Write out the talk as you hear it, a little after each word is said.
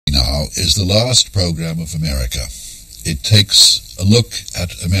is the last program of America. It takes a look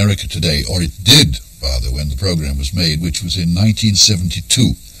at America today, or it did, rather, when the program was made, which was in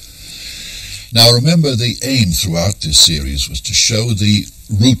 1972. Now, remember, the aim throughout this series was to show the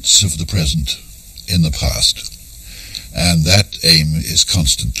roots of the present in the past. And that aim is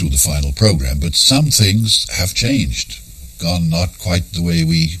constant through the final program. But some things have changed, gone not quite the way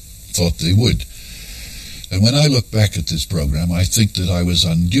we thought they would. And when I look back at this program, I think that I was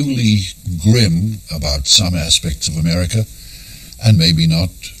unduly grim about some aspects of America, and maybe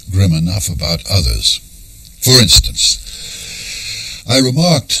not grim enough about others. For instance, I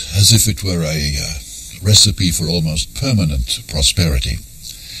remarked, as if it were a recipe for almost permanent prosperity,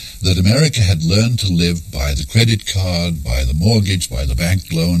 that America had learned to live by the credit card, by the mortgage, by the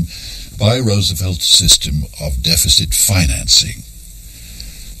bank loan, by Roosevelt's system of deficit financing.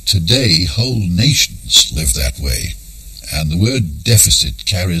 Today, whole nations live that way, and the word deficit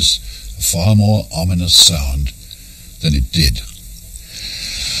carries a far more ominous sound than it did.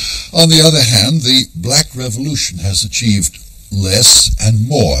 On the other hand, the Black Revolution has achieved less and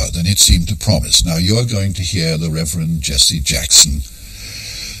more than it seemed to promise. Now, you're going to hear the Reverend Jesse Jackson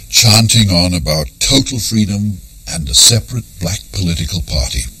chanting on about total freedom and a separate black political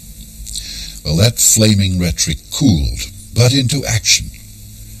party. Well, that flaming rhetoric cooled, but into action.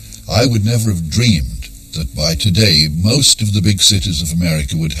 I would never have dreamed that by today most of the big cities of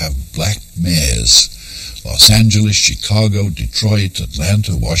America would have black mayors. Los Angeles, Chicago, Detroit,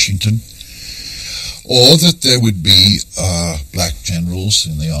 Atlanta, Washington. Or that there would be black generals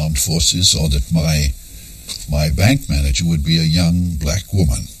in the armed forces, or that my bank manager would be a young black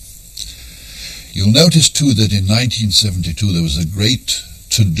woman. You'll notice, too, that in 1972 there was a great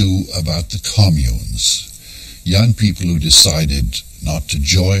to-do about the communes. Young people who decided not to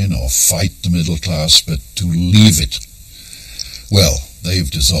join or fight the middle class, but to leave it. Well, they've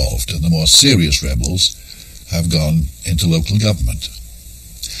dissolved, and the more serious rebels have gone into local government.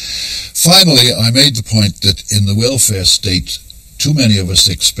 Finally, I made the point that in the welfare state, too many of us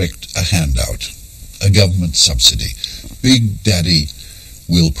expect a handout, a government subsidy. Big Daddy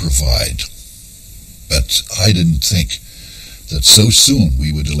will provide. But I didn't think that so soon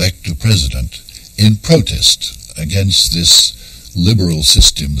we would elect a president in protest against this liberal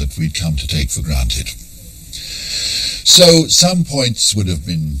system that we'd come to take for granted. So some points would have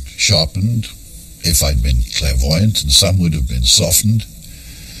been sharpened if I'd been clairvoyant, and some would have been softened.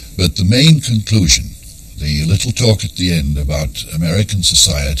 But the main conclusion, the little talk at the end about American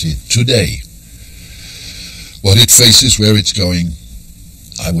society today, what it faces, where it's going,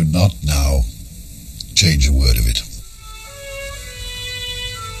 I would not now change a word of it.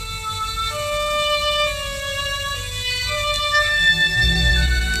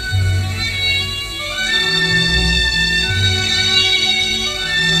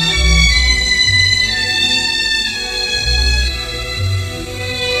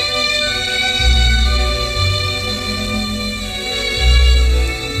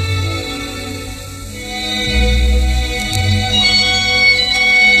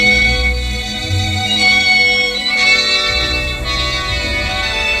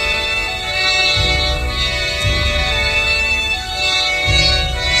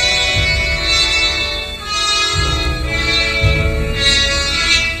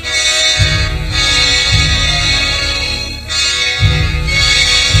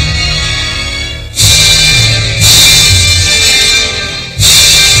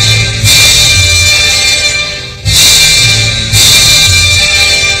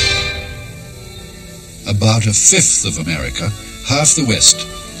 About a fifth of America, half the West,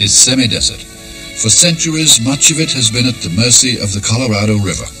 is semi-desert. For centuries, much of it has been at the mercy of the Colorado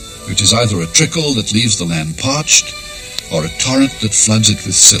River, which is either a trickle that leaves the land parched or a torrent that floods it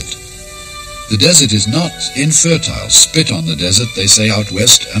with silt. The desert is not infertile. Spit on the desert, they say out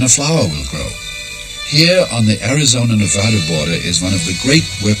west, and a flower will grow. Here on the Arizona-Nevada border is one of the great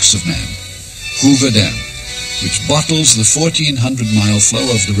works of man, Hoover Dam, which bottles the 1,400-mile flow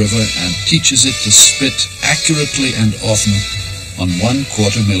of the river and teaches it to spit accurately and often on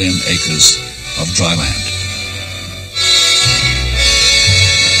 250,000 acres of dry land.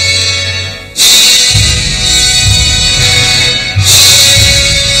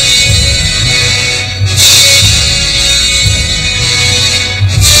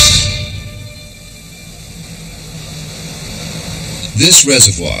 This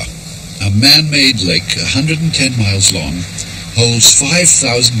reservoir, a man-made lake 110 miles long, holds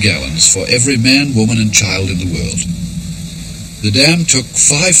 5,000 gallons for every man, woman, and child in the world. The dam took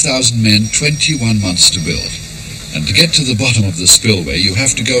 5,000 men 21 months to build, and to get to the bottom of the spillway you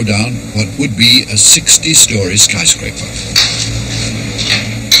have to go down what would be a 60-story skyscraper.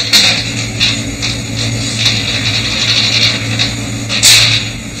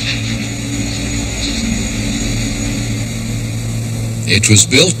 It was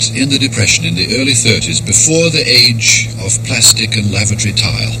built in the Depression in the early 30s, before the age of plastic and lavatory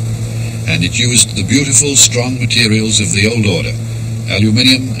tile, and it used the beautiful, strong materials of the old order: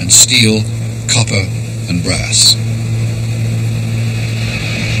 aluminium and steel, copper and brass.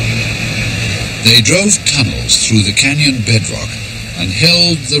 They drove tunnels through the canyon bedrock and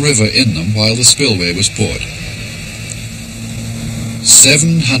held the river in them while the spillway was poured.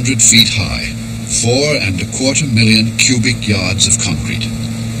 700 feet high, 4.25 million cubic yards of concrete.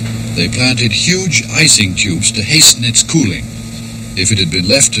 They planted huge icing tubes to hasten its cooling. If it had been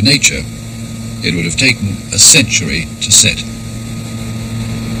left to nature, it would have taken a century to set.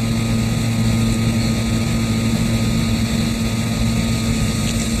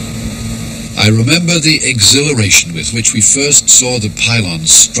 I remember the exhilaration with which we first saw the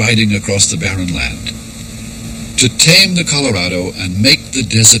pylons striding across the barren land. To tame the Colorado and make the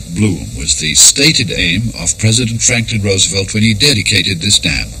desert bloom was the stated aim of President Franklin Roosevelt when he dedicated this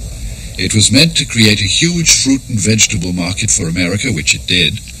dam. It was meant to create a huge fruit and vegetable market for America, which it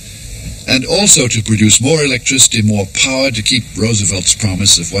did, and also to produce more electricity, more power, to keep Roosevelt's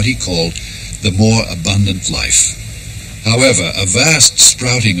promise of what he called the more abundant life. However, a vast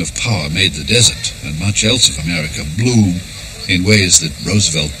sprouting of power made the desert and much else of America bloom in ways that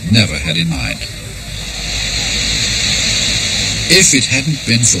Roosevelt never had in mind. If it hadn't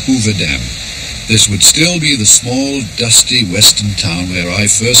been for Hoover Dam, this would still be the small, dusty western town where I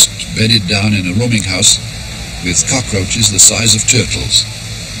first bedded down in a rooming house with cockroaches the size of turtles.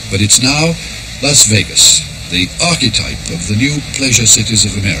 But it's now Las Vegas, the archetype of the new pleasure cities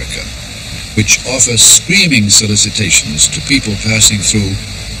of America, which offer screaming solicitations to people passing through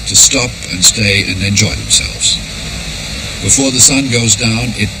to stop and stay and enjoy themselves. Before the sun goes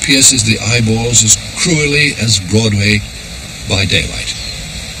down, it pierces the eyeballs as cruelly as Broadway by daylight.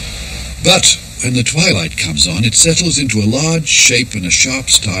 But when the twilight comes on, it settles into a large shape and a sharp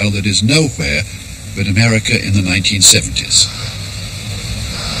style that is nowhere but America in the 1970s.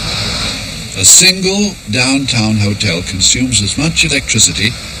 A single downtown hotel consumes as much electricity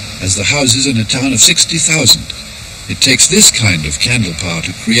as the houses in a town of 60,000. It takes this kind of candle power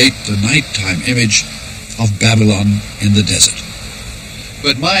to create the nighttime image of Babylon in the desert.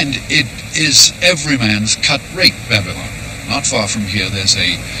 But mind, it is every man's cut-rate Babylon. Not far from here there's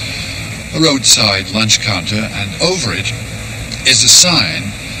a roadside lunch counter, and over it is a sign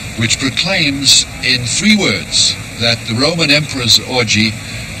which proclaims in 3 words that the Roman Emperor's orgy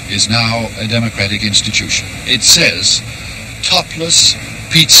is now a democratic institution. It says, topless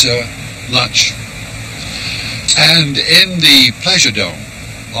pizza lunch. And in the Pleasure Dome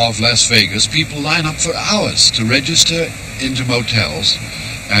of Las Vegas, people line up for hours to register into motels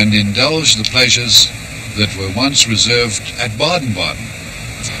and indulge the pleasures that were once reserved at Baden-Baden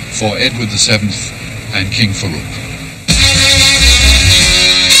for Edward VII and King Farouk.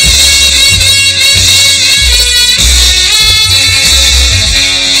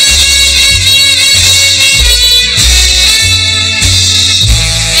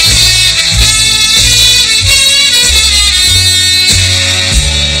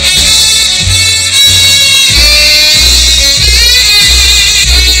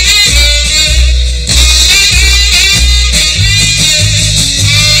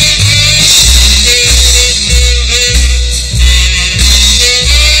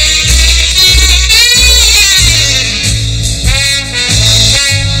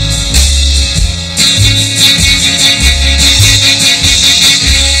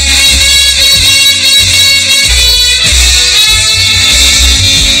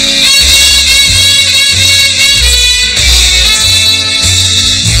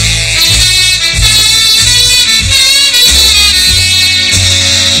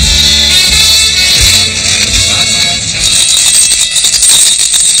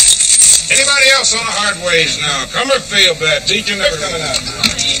 On the hard ways now. Come or feel bad. Teacher never coming out.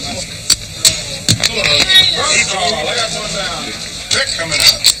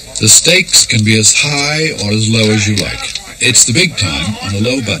 The stakes can be as high or as low as you like. It's the big time on a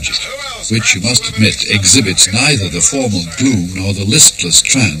low budget, which you must admit exhibits neither the formal gloom nor the listless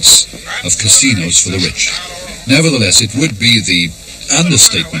trance of casinos for the rich. Nevertheless, it would be the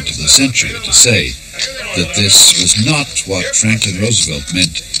understatement of the century to say that this was not what Franklin Roosevelt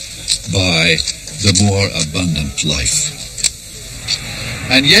meant by the more abundant life.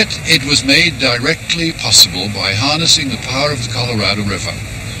 And yet it was made directly possible by harnessing the power of the Colorado River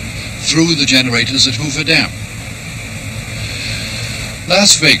through the generators at Hoover Dam.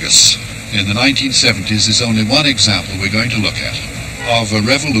 Las Vegas in the 1970s is only one example we're going to look at of a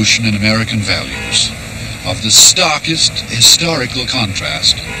revolution in American values, of the starkest historical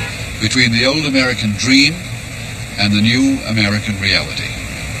contrast between the old American dream and the new American reality.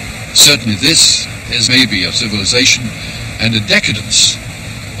 Certainly this is maybe a civilization and a decadence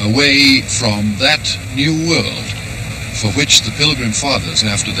away from that new world for which the Pilgrim Fathers,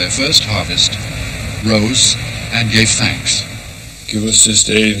 after their first harvest, rose and gave thanks. Give us this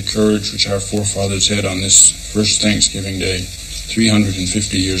day the courage which our forefathers had on this first Thanksgiving Day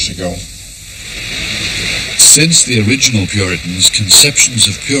 350 years ago. Since the original Puritans, conceptions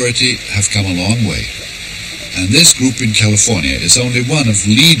of purity have come a long way, and this group in California is only one of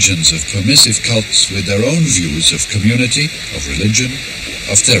legions of permissive cults with their own views of community, of religion,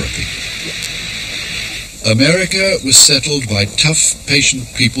 of therapy. America was settled by tough, patient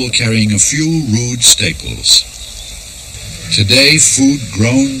people carrying a few rude staples. Today, food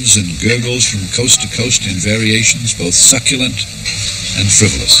groans and gurgles from coast to coast in variations both succulent and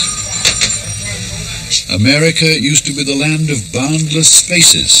frivolous. America used to be the land of boundless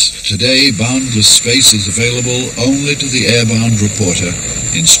spaces. Today, boundless space is available only to the airbound reporter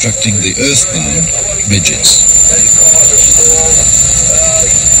instructing the earthbound midgets.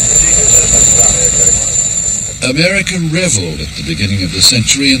 America reveled at the beginning of the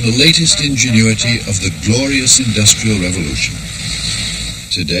century in the latest ingenuity of the glorious Industrial Revolution.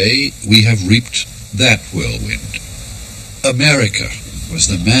 Today, we have reaped that whirlwind. America was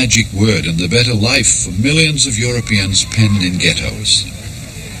the magic word and the better life for millions of Europeans penned in ghettos.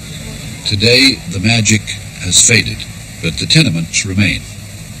 Today, the magic has faded, but the tenements remain.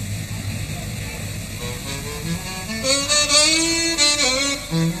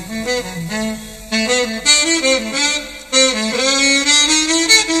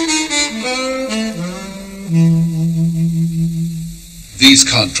 These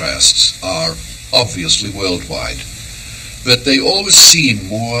contrasts are obviously worldwide, but they always seem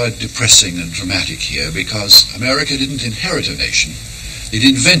more depressing and dramatic here because America didn't inherit a nation. It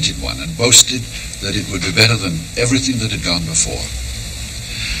invented one and boasted that it would be better than everything that had gone before.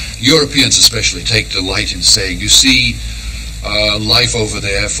 Europeans especially take delight in saying, you see, life over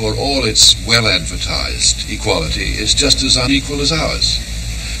there, for all its well-advertised equality, is just as unequal as ours.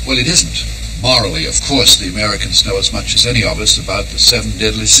 Well, it isn't. Morally, of course, the Americans know as much as any of us about the 7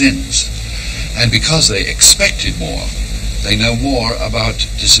 deadly sins. And because they expected more, they know more about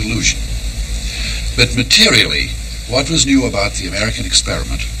disillusion. But materially, what was new about the American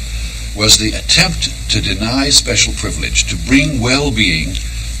experiment was the attempt to deny special privilege, to bring well-being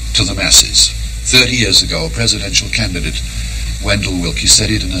to the masses. 30 years ago, a presidential candidate, Wendell Willkie, said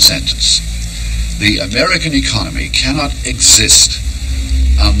it in a sentence. The American economy cannot exist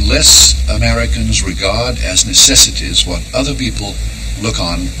unless Americans regard as necessities what other people look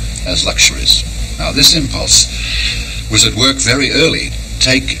on as luxuries. Now, this impulse was at work very early.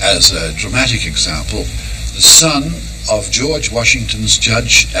 Take as a dramatic example the son of George Washington's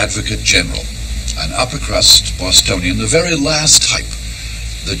Judge Advocate General, an upper-crust Bostonian, the very last type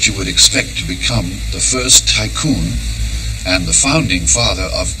that you would expect to become the first tycoon and the founding father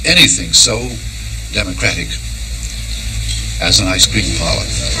of anything so democratic as an ice cream parlor.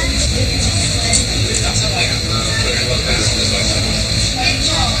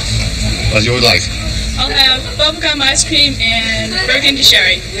 What you would like? I'll have bubblegum ice cream and burgundy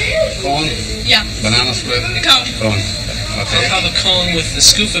sherry. Cone? Yeah. Banana split? Cone. Cone. Okay. I'll have a cone with a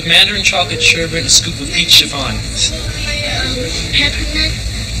scoop of mandarin chocolate sherbet and a scoop of peach chiffon.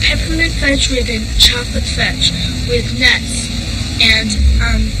 Peppermint fudge with a chocolate fudge with nuts. And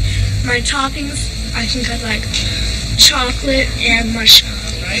my toppings, I think I'd like chocolate and marshmallow.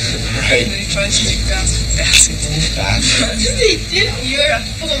 Right? And then he tries to make baskets. You're a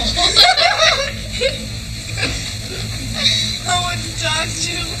fool. I want to talk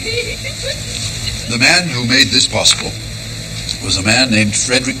to me. The man who made this possible was a man named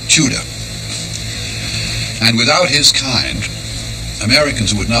Frederick Tudor. And without his kind,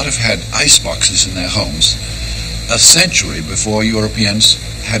 Americans would not have had ice boxes in their homes a century before Europeans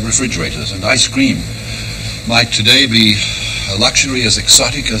had refrigerators, and ice cream might today be a luxury as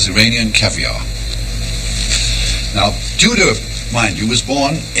exotic as Iranian caviar. Now, Tudor, mind you, was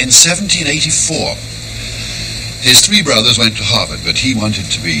born in 1784. His 3 brothers went to Harvard, but he wanted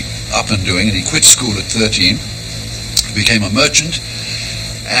to be up and doing, and he quit school at 13, became a merchant,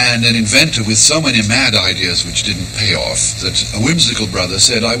 and an inventor with so many mad ideas which didn't pay off that a whimsical brother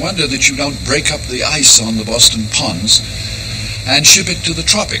said, I wonder that you don't break up the ice on the Boston ponds and ship it to the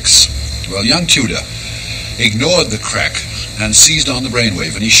tropics. Well, young Tudor ignored the crack and seized on the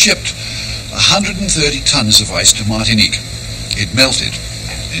brainwave, and he shipped 130 tons of ice to Martinique. It melted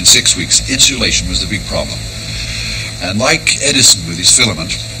in 6 weeks. Insulation was the big problem. And like Edison with his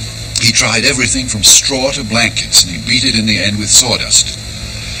filament, he tried everything from straw to blankets, and he beat it in the end with sawdust.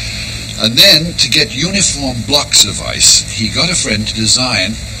 And then, to get uniform blocks of ice, he got a friend to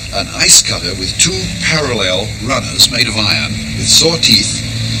design an ice cutter with two parallel runners made of iron with saw teeth,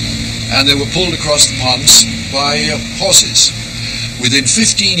 and they were pulled across the ponds by horses. Within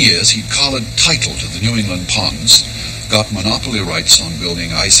 15 years, he collared title to the New England ponds, got monopoly rights on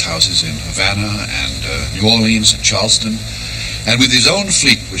building ice houses in Havana and New Orleans and Charleston, and with his own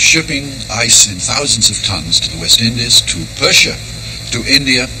fleet was shipping ice in thousands of tons to the West Indies, to Persia, to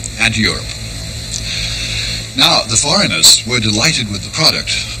India, and to Europe. Now, the foreigners were delighted with the product,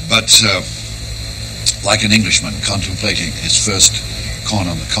 but like an Englishman contemplating his first corn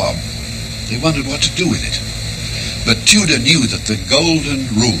on the cob, they wondered what to do with it. But Tudor knew that the golden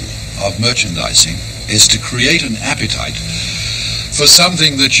rule of merchandising is to create an appetite for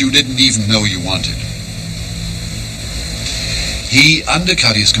something that you didn't even know you wanted. He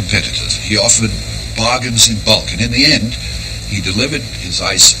undercut his competitors. He offered bargains in bulk, and in the end, he delivered his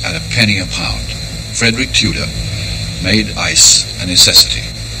ice at a penny a pound. Frederick Tudor made ice a necessity,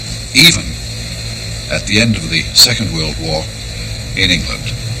 even at the end of the Second World War in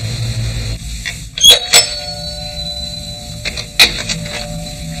England.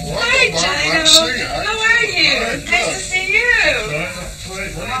 Hi, Gino. How are you? Nice to see you.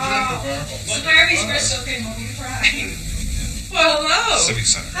 So Barbie's Bristol came over to cry. Well, hello. Civic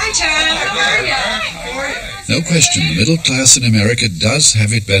Center. Hi, John. How are you? No question, the middle class in America does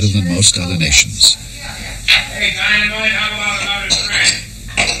have it better than most other nations. Hey, Dynamite, how about another drink?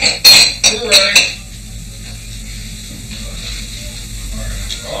 You're right.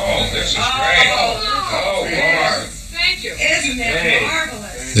 Oh, this is great. Oh, Lord. Thank you. Isn't it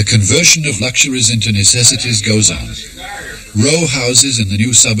marvelous? The conversion of luxuries into necessities goes on. Row houses in the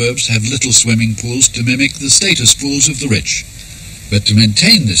new suburbs have little swimming pools to mimic the status pools of the rich. But to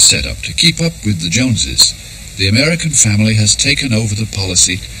maintain this setup, to keep up with the Joneses, the American family has taken over the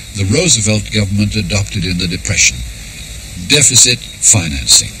policy the Roosevelt government adopted in the Depression: deficit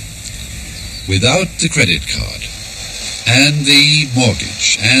financing. Without the credit card and the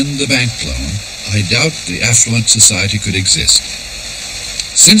mortgage and the bank loan, I doubt the affluent society could exist.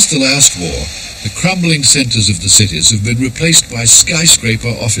 Since the last war, the crumbling centers of the cities have been replaced by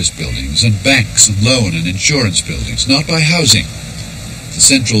skyscraper office buildings and banks and loan and insurance buildings, not by housing. The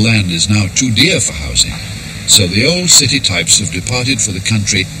central land is now too dear for housing, so the old city types have departed for the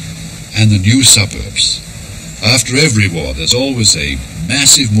country and the new suburbs. After every war, there's always a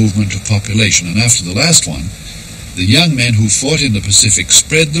massive movement of population, and after the last one, the young men who fought in the Pacific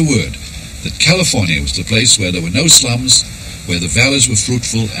spread the word that California was the place where there were no slums, where the valleys were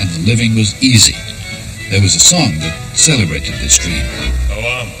fruitful and the living was easy. There was a song that celebrated this dream. Oh,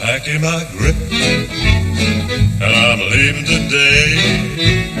 I'm packing my grip, and I'm leaving today,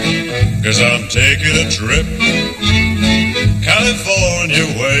 'cause I'm taking a trip California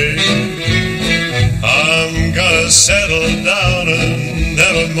way. I'm gonna settle down and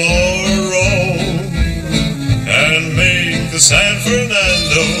never more roam, and make the San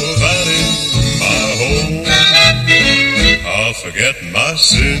Fernando Valley my home. I'll forget my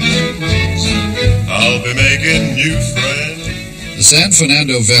sins, I'll be making new friends. The San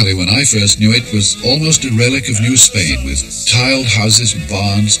Fernando Valley, when I first knew it, was almost a relic of New Spain, with tiled houses,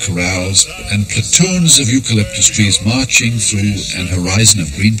 barns, corrals, and platoons of eucalyptus trees marching through an horizon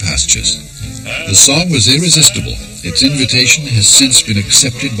of green pastures. The song was irresistible. Its invitation has since been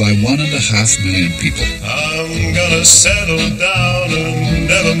accepted by 1.5 million people. I'm gonna settle down and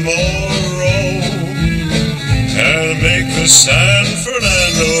never more roam, and make the San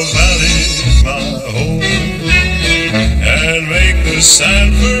Fernando Valley my home, and make the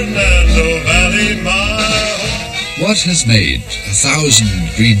San Fernando Valley my home. What has made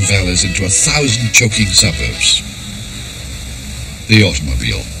 1,000 green valleys into 1,000 choking suburbs? The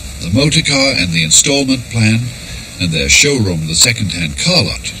automobile, the motor car and the installment plan, and their showroom, the second-hand car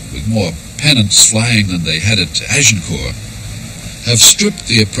lot, with more pennants flying than they had at Agincourt, have stripped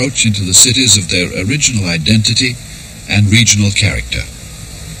the approach into the cities of their original identity and regional character.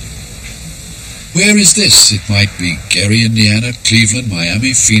 Where is this? It might be Gary, Indiana, Cleveland,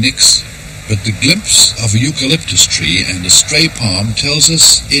 Miami, Phoenix, but the glimpse of a eucalyptus tree and a stray palm tells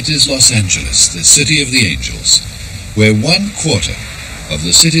us it is Los Angeles, the city of the angels, where 1/4 of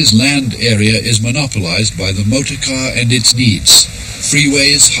the city's land area is monopolized by the motor car and its needs: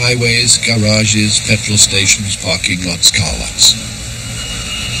 freeways, highways, garages, petrol stations, parking lots, car lots.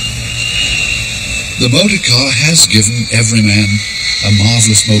 The motor car has given every man a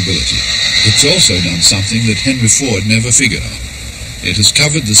marvelous mobility. It's also done something that Henry Ford never figured on. It has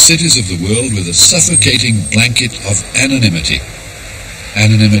covered the cities of the world with a suffocating blanket of anonymity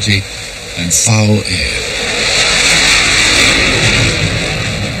and foul air.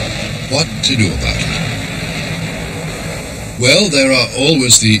 what to do about it. Well, there are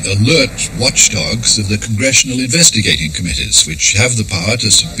always the alert watchdogs of the congressional investigating committees, which have the power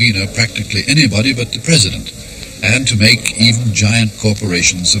to subpoena practically anybody but the president, and to make even giant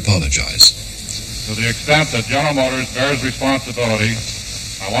corporations apologize. To the extent that General Motors bears responsibility,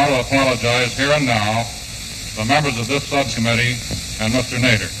 I want to apologize here and now to the members of this subcommittee and Mr.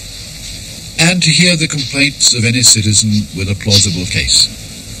 Nader. And to hear the complaints of any citizen with a plausible case.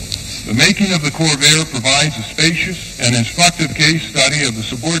 The making of the Corvair provides a spacious and instructive case study of the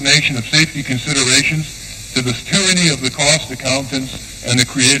subordination of safety considerations to the tyranny of the cost accountants and the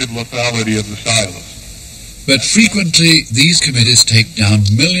creative lethality of the stylists. But frequently, these committees take down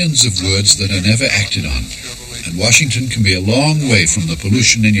millions of words that are never acted on, and Washington can be a long way from the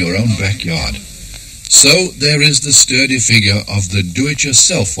pollution in your own backyard. So there is the sturdy figure of the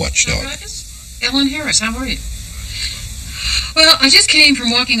do-it-yourself watchdog. Ellen Harris, how are you? Well, I just came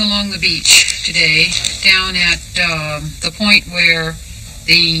from walking along the beach today, down at the point where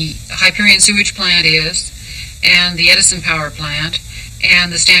the Hyperion sewage plant is, and the Edison power plant,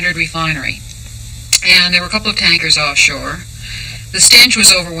 and the Standard refinery. And there were a couple of tankers offshore. The stench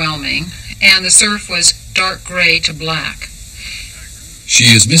was overwhelming, and the surf was dark gray to black. She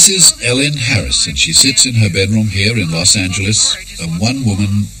is Mrs. Ellen Harris, and she sits in her bedroom here in Los Angeles, a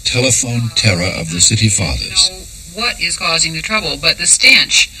one-woman telephone terror of the city fathers. What is causing the trouble, but the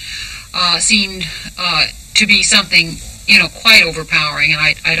stench seemed to be something, quite overpowering, and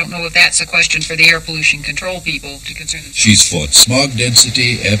I don't know if that's a question for the air pollution control people to concern themselves. She's fought smog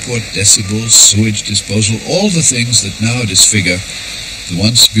density, airport decibels, sewage disposal, all the things that now disfigure the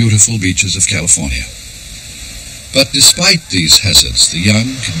once beautiful beaches of California. But despite these hazards, the young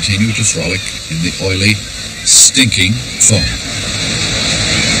continue to frolic in the oily, stinking foam.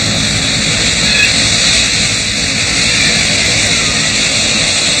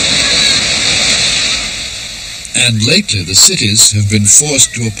 And lately the cities have been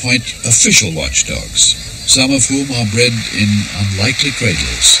forced to appoint official watchdogs, some of whom are bred in unlikely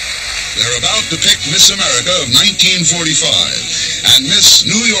cradles. They're about to pick Miss America of 1945, and Miss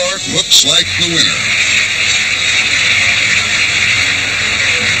New York looks like the winner.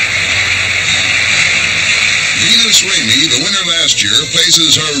 Venus Ramey, the winner last year,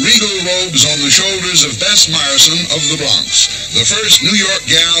 places her regal robes on the shoulders of Bess Myerson of the Bronx, the first New York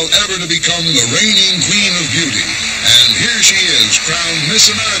gal ever to become the reigning queen of beauty. And here she is, crowned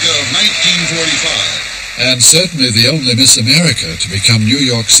Miss America of 1945. And certainly the only Miss America to become New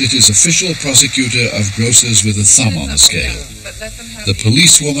York City's official prosecutor of grocers with a thumb on the scale. The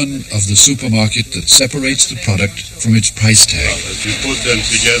policewoman of the supermarket that separates the product from its price tag. Well, if you put them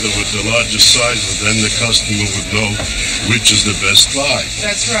together with the largest sizes, then the customer would know which is the best buy.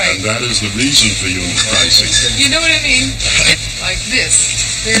 That's right. And that is the reason for unit pricing. You know what I mean? Like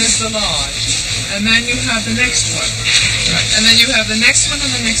this. There's the large. And then you have the next one. Right. And then you have the next one and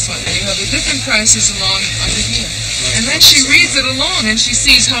the next one. And you have the different prices along under here. And then she reads it along and she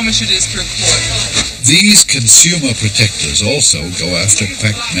sees how much it is per quart. These consumer protectors also go after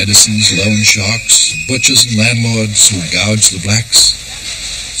quack medicines, loan sharks, butchers and landlords who gouge the blacks.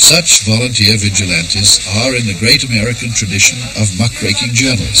 Such volunteer vigilantes are in the great American tradition of muckraking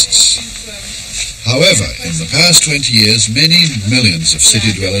journalists. However, in the past 20 years, many millions of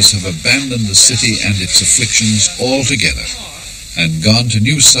city dwellers have abandoned the city and its afflictions altogether and gone to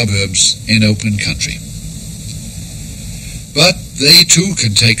new suburbs in open country. But they too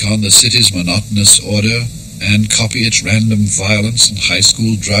can take on the city's monotonous order and copy its random violence and high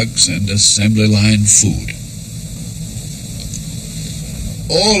school drugs and assembly line food.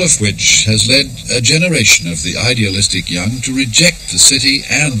 All of which has led a generation of the idealistic young to reject the city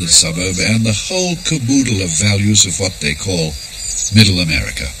and the suburb and the whole caboodle of values of what they call Middle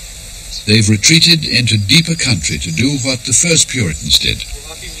America. They've retreated into deeper country to do what the first Puritans did,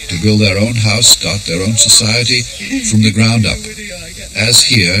 to build their own house, start their own society from the ground up, as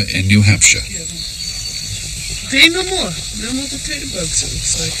here in New Hampshire. There ain't no more. No more potato bugs, it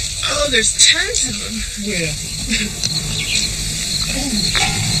looks like. Oh, there's tons of them. Yeah.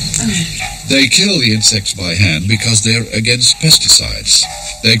 They kill the insects by hand because they're against pesticides.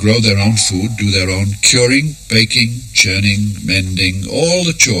 They grow their own food, do their own curing, baking, churning, mending, all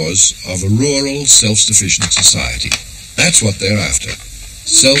the chores of a rural, self-sufficient society. That's what they're after.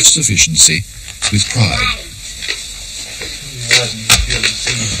 Self-sufficiency with pride.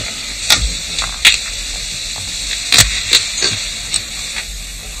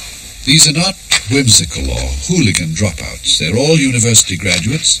 These are not whimsical or hooligan dropouts. They're all university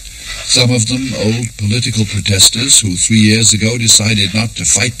graduates, some of them old political protesters who 3 years ago decided not to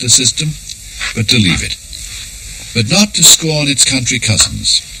fight the system, but to leave it. But not to scorn its country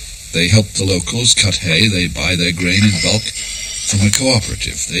cousins. They help the locals cut hay. They buy their grain in bulk from a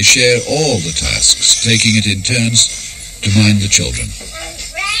cooperative. They share all the tasks, taking it in turns to mind the children,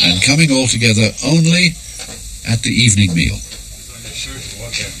 and coming all together only at the evening meal.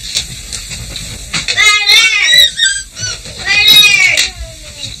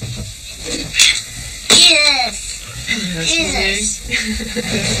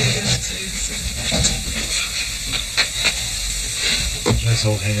 Let's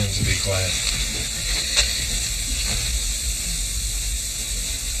hold hands and be quiet.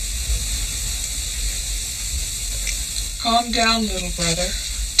 Calm down, little brother.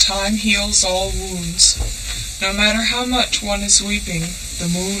 Time heals all wounds. No matter how much one is weeping, the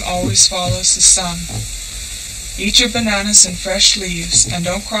moon always follows the sun. Eat your bananas and fresh leaves, and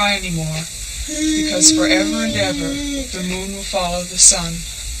don't cry anymore, because forever and ever the moon will follow the sun.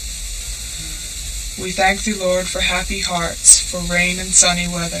 We thank thee, Lord, for happy hearts, for rain and sunny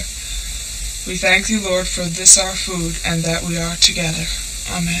weather. We thank thee, Lord, for this our food, and that we are together.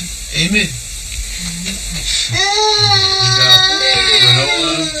 Amen. Amen. We got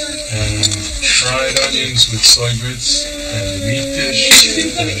granola and fried onions with soy grits, and the meat dish,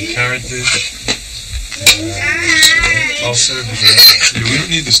 and the carrot dish. I'll serve you that. Yeah, we don't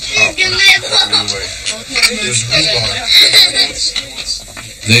need this top. Anyway, there's rhubarb.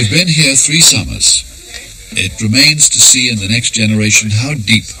 They've been here 3 summers. It remains to see in the next generation how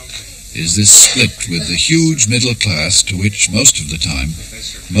deep is this split with the huge middle class to which most of the time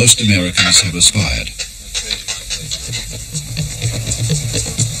most Americans have aspired.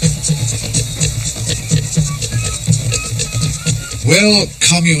 Well,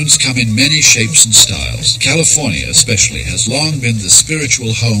 communes come in many shapes and styles. California especially has long been the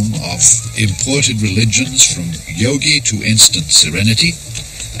spiritual home of imported religions from yogi to instant serenity,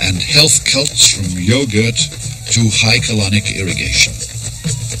 and health cults from yogurt to high colonic irrigation.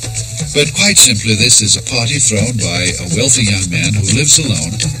 But quite simply, this is a party thrown by a wealthy young man who lives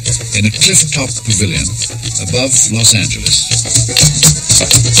alone in a cliff-top pavilion above Los Angeles.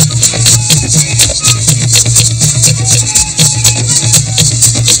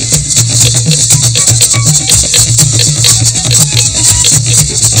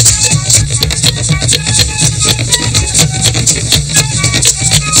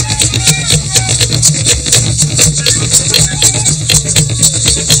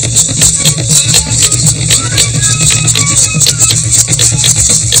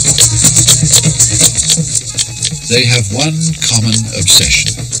 They have one common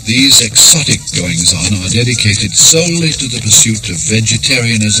obsession. These exotic goings-on are dedicated solely to the pursuit of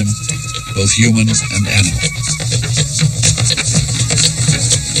vegetarianism, both human and animal.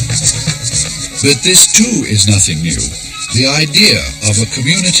 But this too is nothing new. The idea of a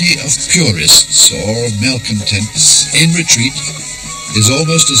community of purists or malcontents in retreat is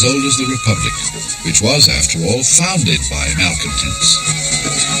almost as old as the Republic, which was, after all, founded by malcontents.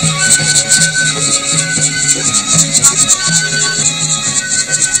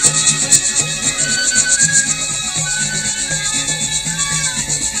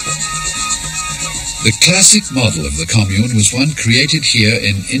 The classic model of the commune was one created here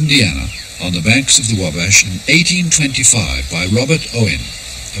in Indiana on the banks of the Wabash in 1825 by Robert Owen,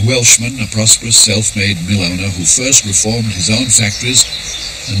 a Welshman, a prosperous self-made mill owner who first reformed his own factories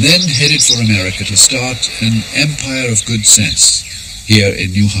and then headed for America to start an empire of good sense here in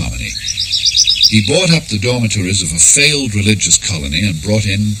New Harmony. He bought up the dormitories of a failed religious colony and brought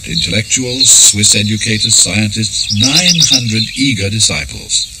in intellectuals, Swiss educators, scientists, 900 eager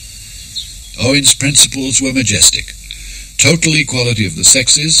disciples. Owen's principles were majestic: total equality of the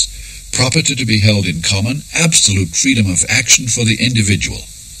sexes, property to be held in common, absolute freedom of action for the individual.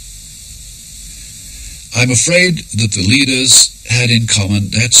 I'm afraid that the leaders had in common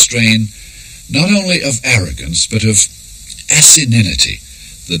that strain not only of arrogance but of asininity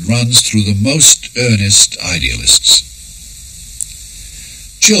that runs through the most earnest idealists.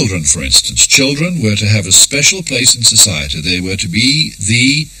 Children, for instance, children were to have a special place in society. They were to be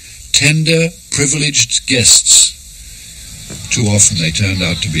the tender, privileged guests. Too often they turned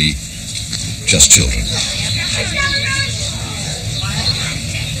out to be just children.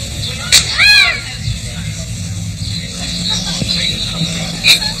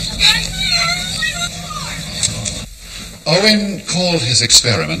 Owen called his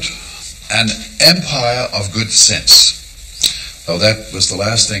experiment an empire of good sense, though that was the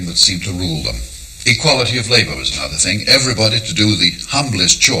last thing that seemed to rule them. Equality of labor was another thing, everybody to do the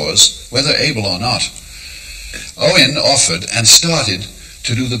humblest chores, whether able or not. Owen offered and started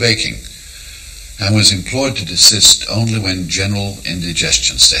to do the baking, and was employed to desist only when general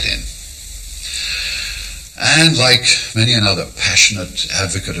indigestion set in. And like many another passionate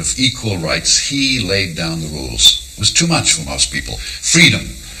advocate of equal rights, he laid down the rules. It was too much for most people. Freedom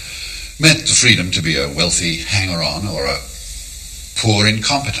meant the freedom to be a wealthy hanger-on or a poor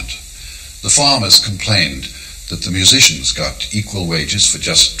incompetent. The farmers complained that the musicians got equal wages for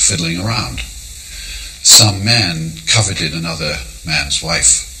just fiddling around. Some man coveted another man's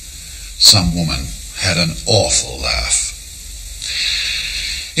wife. Some woman had an awful laugh.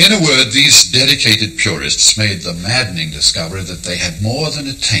 In a word, these dedicated purists made the maddening discovery that they had more than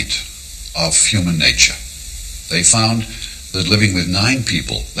a taint of human nature. They found that living with 9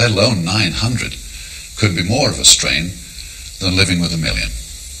 people, let alone 900, could be more of a strain than living with 1 million.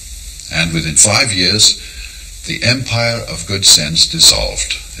 And within 5 years, the empire of good sense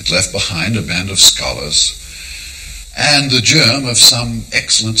dissolved. It left behind a band of scholars and the germ of some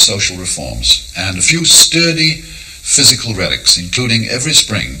excellent social reforms and a few sturdy physical relics, including every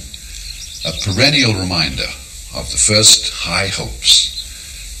spring a perennial reminder of the first high hopes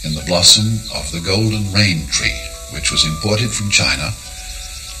in the blossom of the golden rain tree, which was imported from China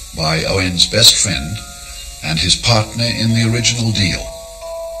by Owen's best friend and his partner in the original deal.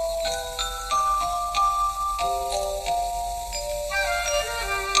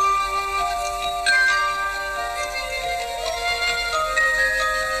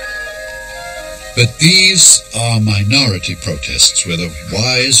 But these are minority protests, whether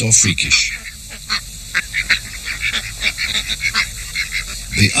wise or freakish.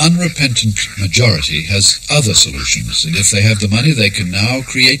 The unrepentant majority has other solutions, and if they have the money, they can now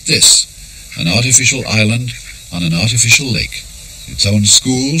create this, an artificial island on an artificial lake. Its own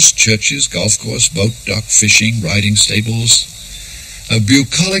schools, churches, golf course, boat dock, fishing, riding stables, a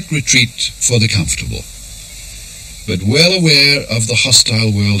bucolic retreat for the comfortable, but well aware of the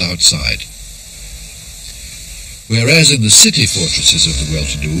hostile world outside. Whereas in the city fortresses of the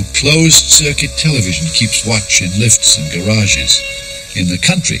well-to-do, closed-circuit television keeps watch in lifts and garages. In the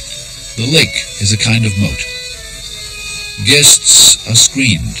country, the lake is a kind of moat. Guests are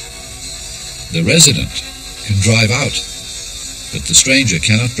screened. The resident can drive out, but the stranger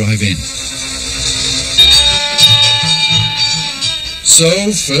cannot drive in. So,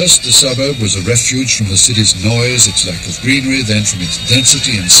 first the suburb was a refuge from the city's noise, its lack of greenery, then from its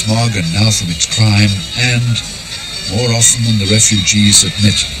density and smog, and now from its crime, and more often than the refugees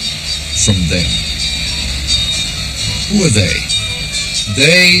admit, from them. Who are they?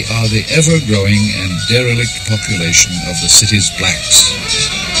 They are the ever-growing and derelict population of the city's blacks.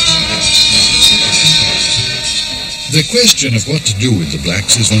 The question of what to do with the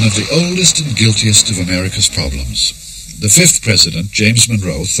blacks is one of the oldest and guiltiest of America's problems. The 5th president, James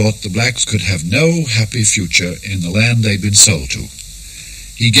Monroe, thought the blacks could have no happy future in the land they'd been sold to.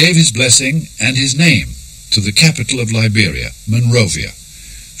 He gave his blessing and his name to the capital of Liberia, Monrovia,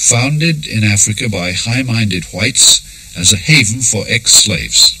 founded in Africa by high-minded whites as a haven for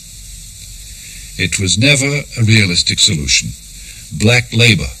ex-slaves. It was never a realistic solution. Black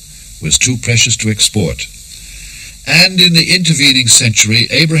labor was too precious to export. And in the intervening century,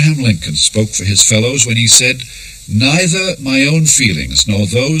 Abraham Lincoln spoke for his fellows when he said, "Neither my own feelings nor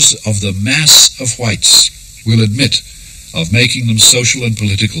those of the mass of whites will admit of making them social and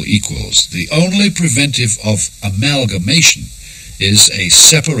political equals. The only preventive of amalgamation is a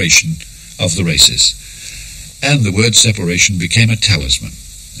separation of the races." And the word separation became a talisman.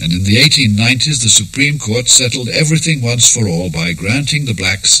 And in the 1890s, the Supreme Court settled everything once for all by granting the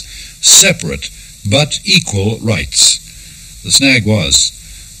blacks separate but equal rights. The snag was,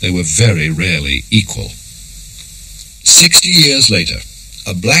 they were very rarely equal. 60 years later,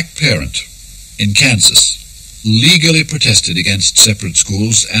 a black parent in Kansas legally protested against separate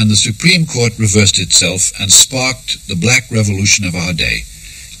schools, and the Supreme Court reversed itself and sparked the black revolution of our day.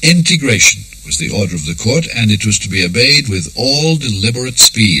 Integration was the order of the court, and it was to be obeyed with all deliberate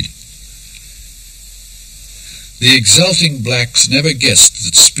speed. The exulting blacks never guessed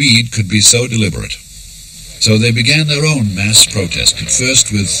that speed could be so deliberate. So they began their own mass protest, at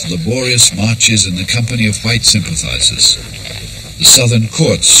first with laborious marches in the company of white sympathizers. The southern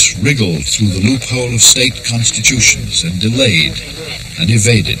courts wriggled through the loophole of state constitutions and delayed and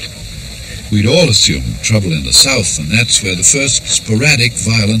evaded. We'd all assumed trouble in the South, and that's where the first sporadic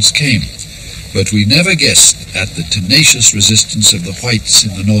violence came. But we never guessed at the tenacious resistance of the whites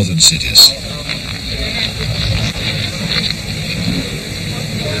in the northern cities.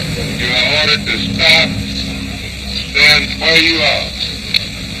 You are ordered to stop. Stand where you are.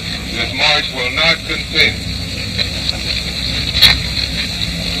 This march will not continue.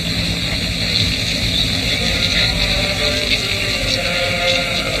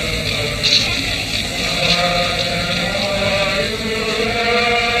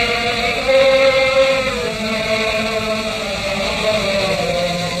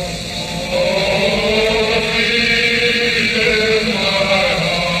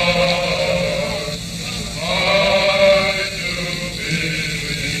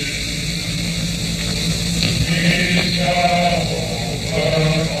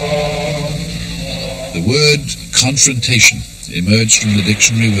 word confrontation emerged from the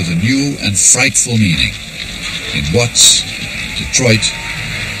dictionary with a new and frightful meaning in Watts, Detroit,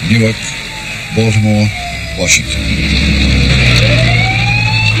 Newark, Baltimore, Washington.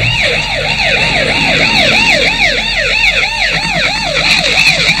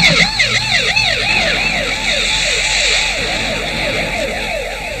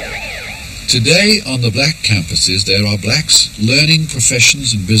 Today, on the black campuses, there are blacks learning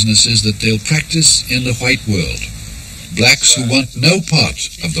professions and businesses that they'll practice in the white world. Blacks who want no part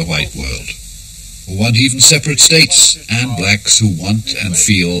of the white world, who want even separate states, and blacks who want and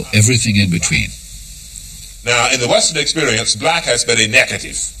feel everything in between. Now, in the Western experience, black has been a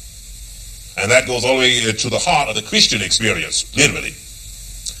negative. And that goes all the way to the heart of the Christian experience, literally.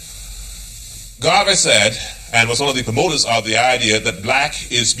 Garvey said, and was one of the promoters of the idea, that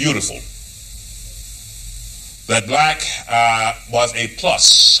black is beautiful. That black was a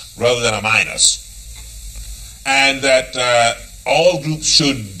plus rather than a minus. And that all groups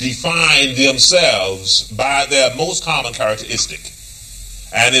should define themselves by their most common characteristic.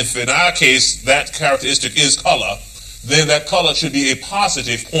 And if in our case that characteristic is color, then that color should be a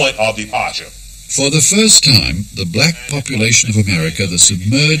positive point of departure. For the first time, the black population of America, the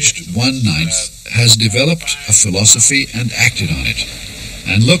submerged 1/9, has developed a philosophy and acted on it,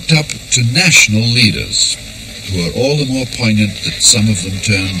 and looked up to national leaders, who are all the more poignant that some of them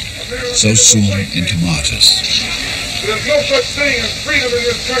turned so soon into martyrs. There's no such thing as freedom in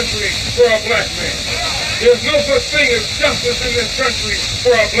this country for a black man. There's no such thing as justice in this country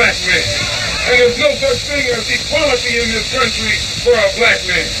for a black man. And there's no such thing as equality in this country for a black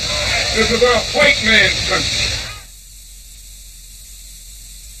man. This is our white man's country.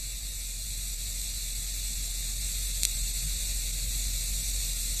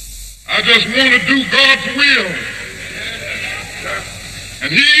 I just want to do God's will.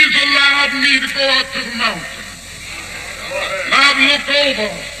 And He's allowed me to go up to the mountain. And I've looked over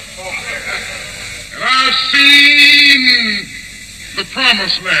and I've seen the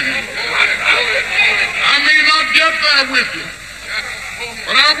promised land. I may not get there with you,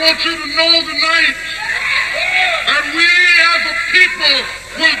 but I want you to know tonight that we as a people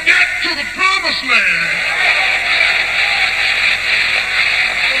will get to the promised land.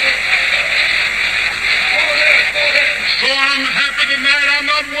 So I'm happy tonight. I'm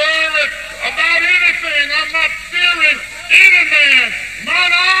not worried about anything. I'm not fearing any man.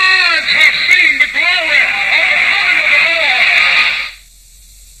 Mine eyes have seen the glory of the coming of the Lord.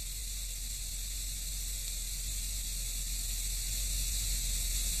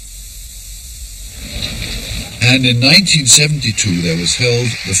 And in 1972 there was held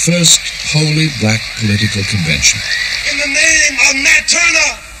the first wholly black political convention. In the name of Nat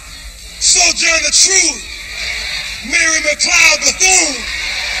Turner, Sojourner Truth, Mary McLeod Bethune,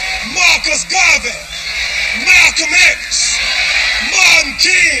 Marcus Garvey, Malcolm X, Martin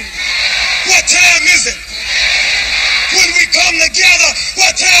King. What time is it? When we come together,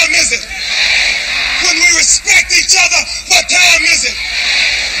 what time is it? When we respect each other, what time is it?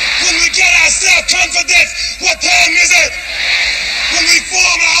 When we get our self-confidence, what time is it? When we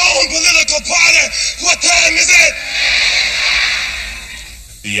form our own political party, what time is it?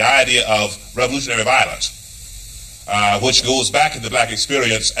 The idea of revolutionary violence, which goes back in the black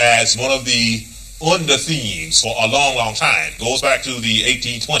experience as one of the under themes for a long, long time, goes back to the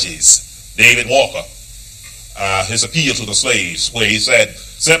 1820s. David Walker, his appeal to the slaves, where he said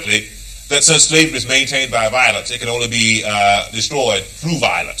simply that since slavery is maintained by violence, it can only be destroyed through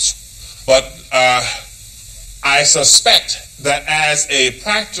violence. But I suspect that as a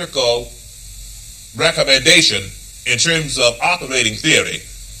practical recommendation in terms of operating theory,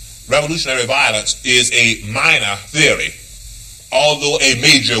 revolutionary violence is a minor theory, although a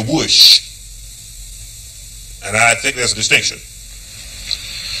major whoosh. And I think there's a distinction.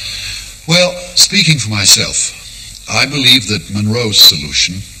 Well, speaking for myself, I believe that Monroe's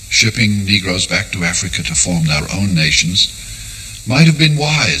solution, shipping Negroes back to Africa to form their own nations, might have been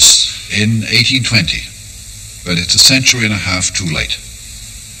wise in 1820, but it's a century and a half too late.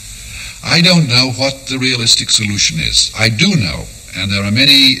 I don't know what the realistic solution is. I do know, and there are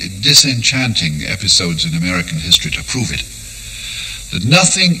many disenchanting episodes in American history to prove it, that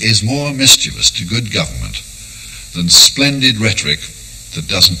nothing is more mischievous to good government than splendid rhetoric that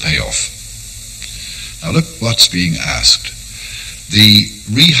doesn't pay off. Now look what's being asked. The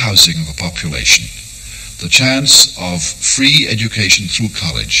rehousing of a population, the chance of free education through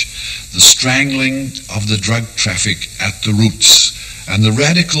college, the strangling of the drug traffic at the roots, and the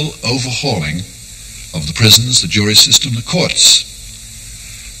radical overhauling of the prisons, the jury system, the courts.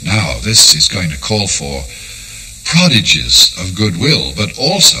 Now, this is going to call for prodigies of goodwill, but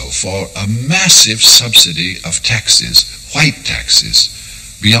also for a massive subsidy of taxes, white taxes,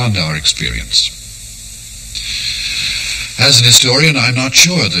 beyond our experience. As an historian, I'm not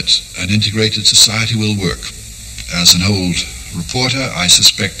sure that an integrated society will work. As an old reporter, I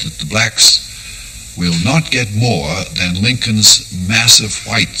suspect that the blacks will not get more than Lincoln's massive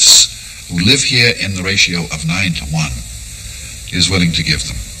whites, who live here in the ratio of 9-to-1, is willing to give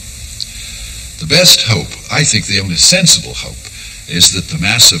them. The best hope, I think the only sensible hope, is that the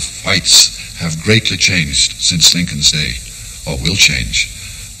massive whites have greatly changed since Lincoln's day, or will change,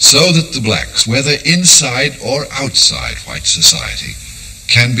 so that the blacks, whether inside or outside white society,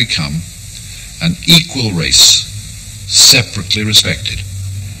 can become an equal race, separately respected.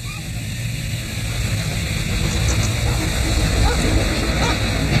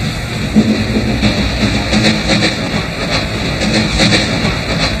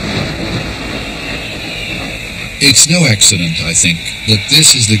 It's no accident, I think, that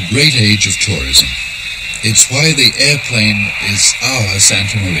this is the great age of tourism. It's why the airplane is our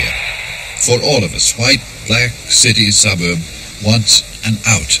Santa Maria. For all of us, white, black, city, suburb, want an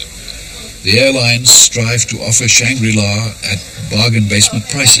out. The airlines strive to offer Shangri-La at bargain basement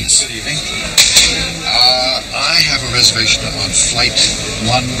prices. Good evening. I have a reservation on flight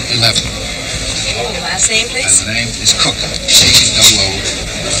 111. Last name, please? And the name is Cooke, C-O-O-K-E.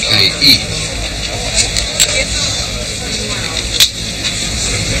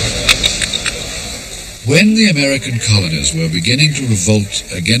 When the American colonies were beginning to revolt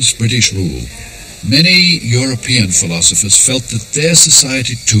against British rule, many European philosophers felt that their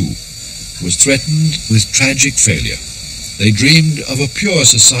society too was threatened with tragic failure. They dreamed of a pure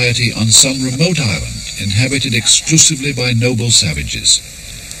society on some remote island inhabited exclusively by noble savages,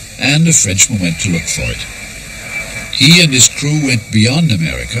 and a Frenchman went to look for it. He and his crew went beyond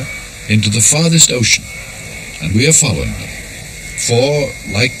America into the farthest ocean, and we are following them. For,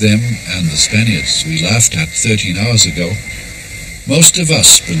 like them and the Spaniards we laughed at 13 hours ago, most of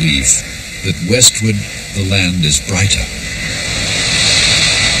us believe that westward the land is brighter.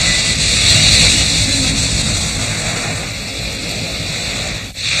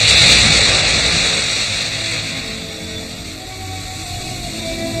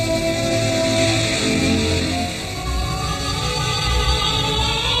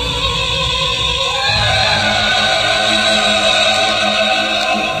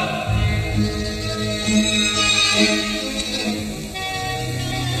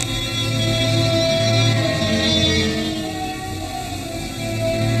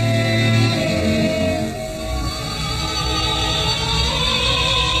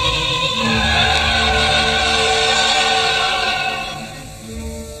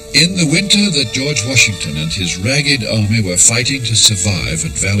 In the winter that George Washington and his ragged army were fighting to survive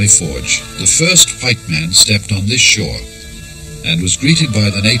at Valley Forge, the first white man stepped on this shore and was greeted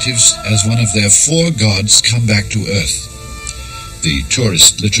by the natives as one of their 4 gods come back to earth. The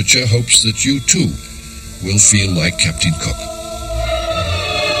tourist literature hopes that you too will feel like Captain Cooke.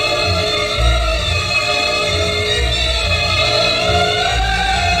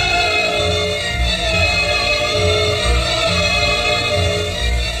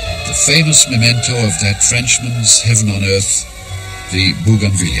 The famous memento of that Frenchman's heaven on earth, the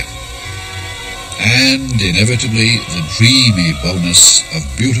bougainvillea. And inevitably the dreamy bonus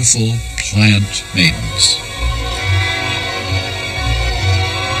of beautiful plant maidens.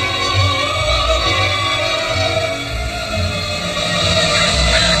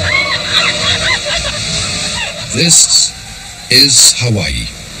 This is Hawaii.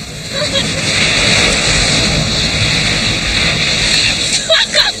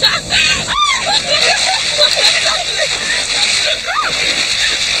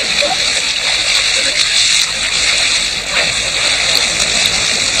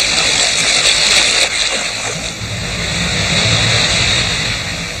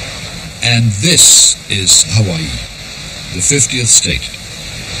 And this is Hawaii, the 50th state,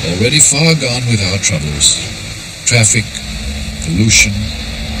 already far gone with our troubles, traffic, pollution,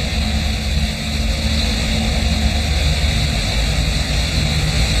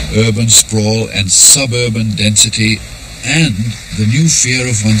 urban sprawl and suburban density, and the new fear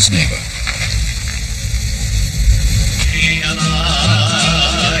of one's neighbor.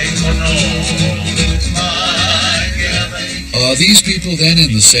 Are these people then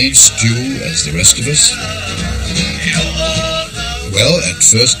in the same stew as the rest of us? Well, at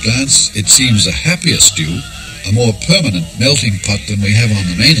first glance, it seems a happier stew, a more permanent melting pot than we have on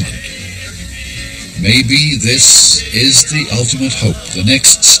the mainland. Maybe this is the ultimate hope, the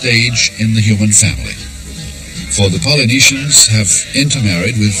next stage in the human family. For the Polynesians have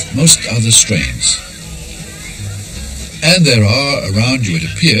intermarried with most other strains. And there are, around you it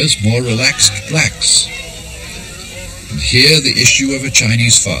appears, more relaxed blacks. And here the issue of a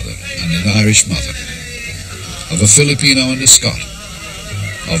Chinese father and an Irish mother, of a Filipino and a Scot,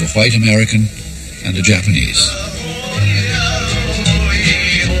 of a white American and a Japanese.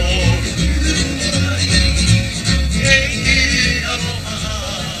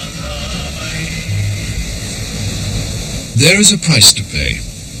 There is a price to pay.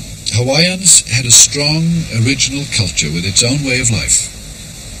 Hawaiians had a strong original culture with its own way of life.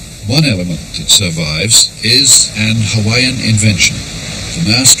 One element that survives is an Hawaiian invention, the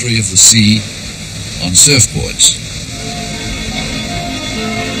mastery of the sea on surfboards.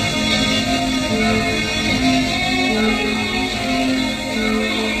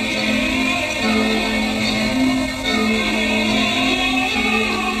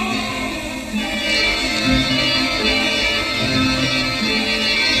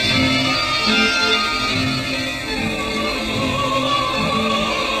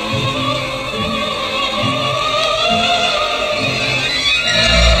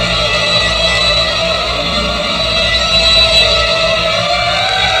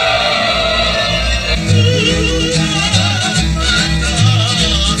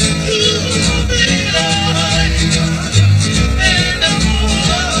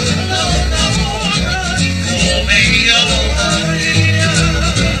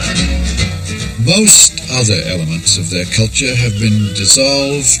 Most other elements of their culture have been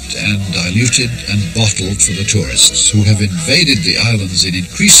dissolved and diluted and bottled for the tourists who have invaded the islands in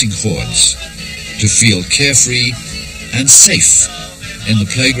increasing hordes to feel carefree and safe in the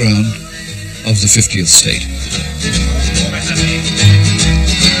playground of the 50th state.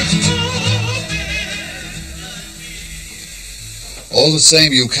 All the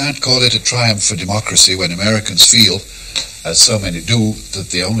same, you can't call it a triumph for democracy when Americans feel, as so many do, that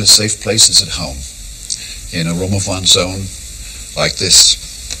the only safe place is at home, in a room of one's own, like this.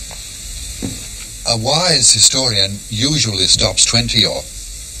 A wise historian usually stops 20 or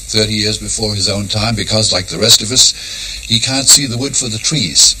 30 years before his own time because, like the rest of us, he can't see the wood for the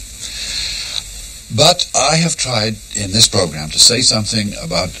trees. But I have tried in this program to say something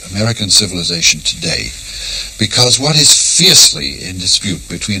about American civilization today, because what is fiercely in dispute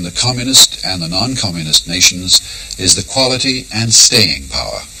between the communist and the non-communist nations is the quality and staying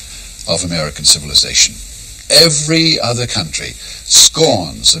power of American civilization. Every other country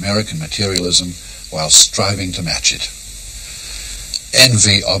scorns American materialism while striving to match it.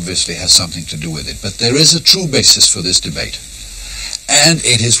 Envy obviously has something to do with it, but there is a true basis for this debate, and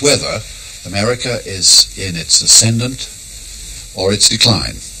it is whether America is in its ascendant or its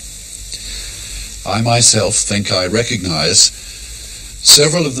decline. I myself think I recognize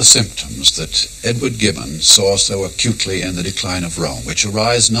several of the symptoms that Edward Gibbon saw so acutely in the decline of Rome, which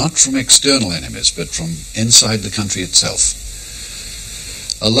arise not from external enemies, but from inside the country itself.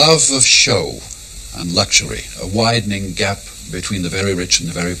 A love of show and luxury, a widening gap between the very rich and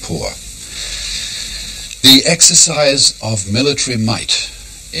the very poor. The exercise of military might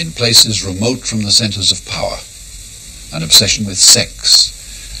in places remote from the centers of power, an obsession with sex,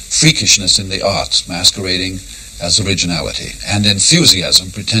 freakishness in the arts masquerading as originality, and enthusiasm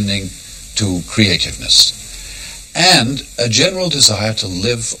pretending to creativeness, and a general desire to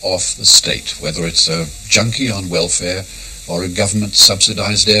live off the state, whether it's a junkie on welfare or a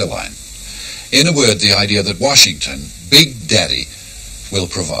government-subsidized airline. In a word, the idea that Washington, Big Daddy, will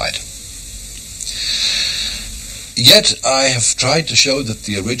provide. Yet I have tried to show that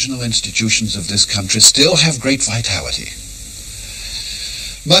the original institutions of this country still have great vitality.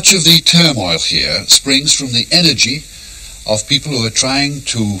 Much of the turmoil here springs from the energy of people who are trying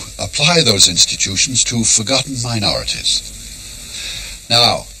to apply those institutions to forgotten minorities.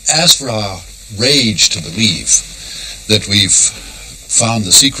 Now, as for our rage to believe that we've found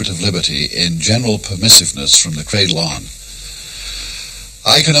the secret of liberty in general permissiveness from the cradle on,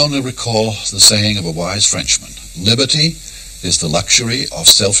 I can only recall the saying of a wise Frenchman: liberty is the luxury of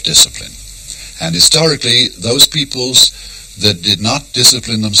self-discipline. And historically, those peoples that did not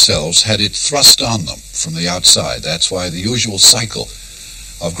discipline themselves had it thrust on them from the outside. That's why the usual cycle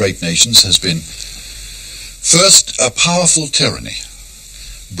of great nations has been first a powerful tyranny,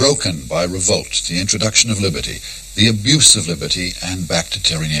 broken by revolt, the introduction of liberty, the abuse of liberty, and back to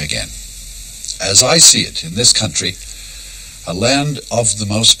tyranny again. As I see it, in this country, a land of the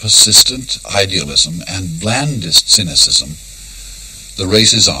most persistent idealism and blandest cynicism, the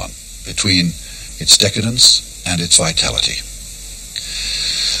race is on between its decadence and its vitality.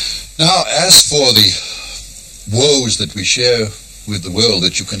 Now, as for the woes that we share with the world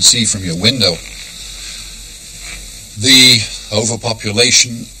that you can see from your window, the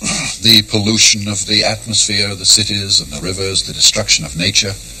overpopulation, the pollution of the atmosphere, the cities and the rivers, the destruction of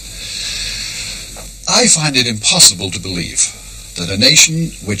nature. I find it impossible to believe that a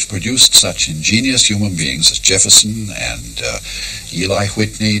nation which produced such ingenious human beings as Jefferson and Eli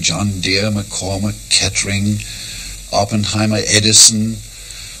Whitney, John Deere, McCormick, Kettering, Oppenheimer, Edison,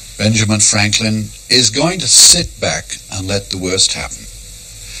 Benjamin Franklin, is going to sit back and let the worst happen.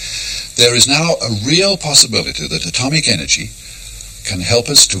 There is now a real possibility that atomic energy can help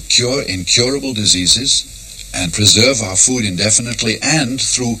us to cure incurable diseases and preserve our food indefinitely, and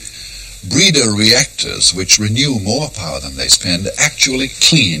through breeder reactors which renew more power than they spend, actually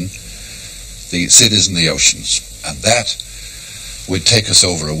clean the cities and the oceans. And that would take us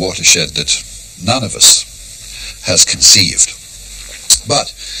over a watershed that none of us has conceived.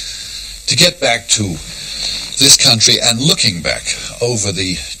 But to get back to this country and looking back over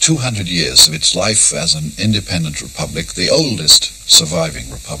the 200 years of its life as an independent republic, the oldest surviving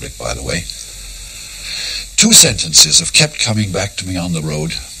republic, by the way, two sentences have kept coming back to me on the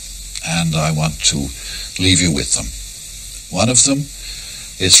road, and I want to leave you with them. One of them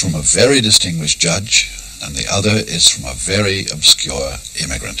is from a very distinguished judge, and the other is from a very obscure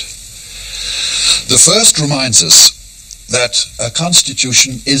immigrant. The first reminds us that a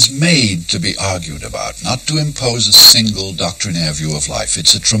constitution is made to be argued about, not to impose a single doctrinaire view of life.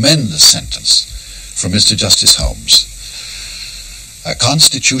 It's a tremendous sentence from Mr. Justice Holmes. A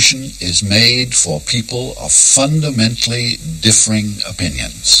constitution is made for people of fundamentally differing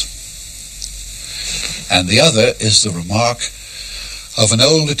opinions. And the other is the remark of an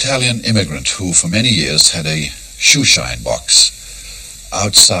old Italian immigrant who for many years had a shoeshine box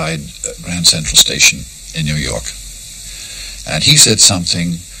outside Grand Central Station in New York. And he said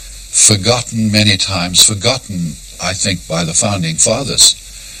something forgotten many times, forgotten, I think, by the Founding Fathers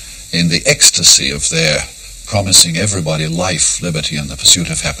in the ecstasy of their promising everybody life, liberty, and the pursuit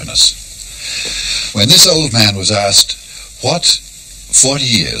of happiness. When this old man was asked what 40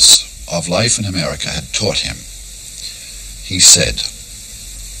 years of life in America had taught him, he said,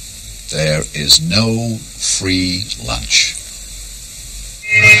 "There is no free lunch."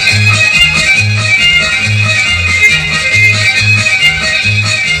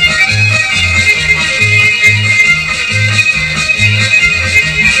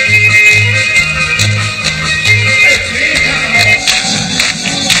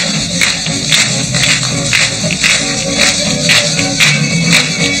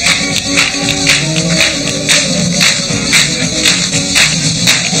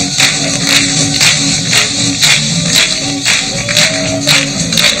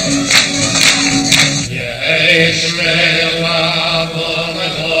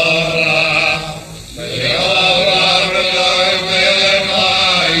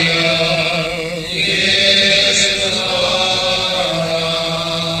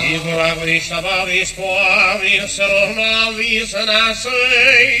 And I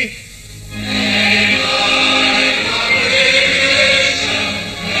say,